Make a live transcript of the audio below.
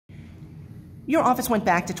Your office went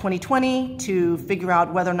back to 2020 to figure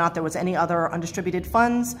out whether or not there was any other undistributed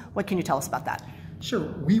funds. What can you tell us about that? Sure.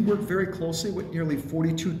 We work very closely with nearly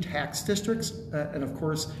 42 tax districts and of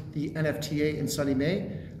course the NFTA in Sunny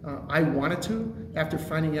May. I wanted to, after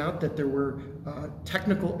finding out that there were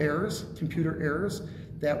technical errors, computer errors,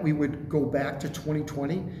 that we would go back to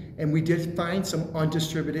 2020, and we did find some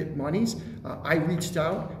undistributed monies. I reached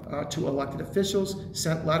out to elected officials,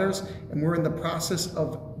 sent letters, and we're in the process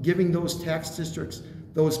of giving those tax districts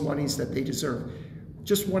those monies that they deserve.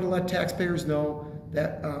 Just want to let taxpayers know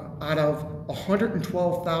that out of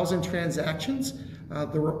 112,000 transactions,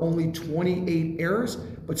 there were only 28 errors,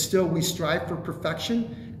 but still we strive for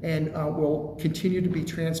perfection and will continue to be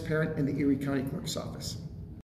transparent in the Erie County Clerk's Office.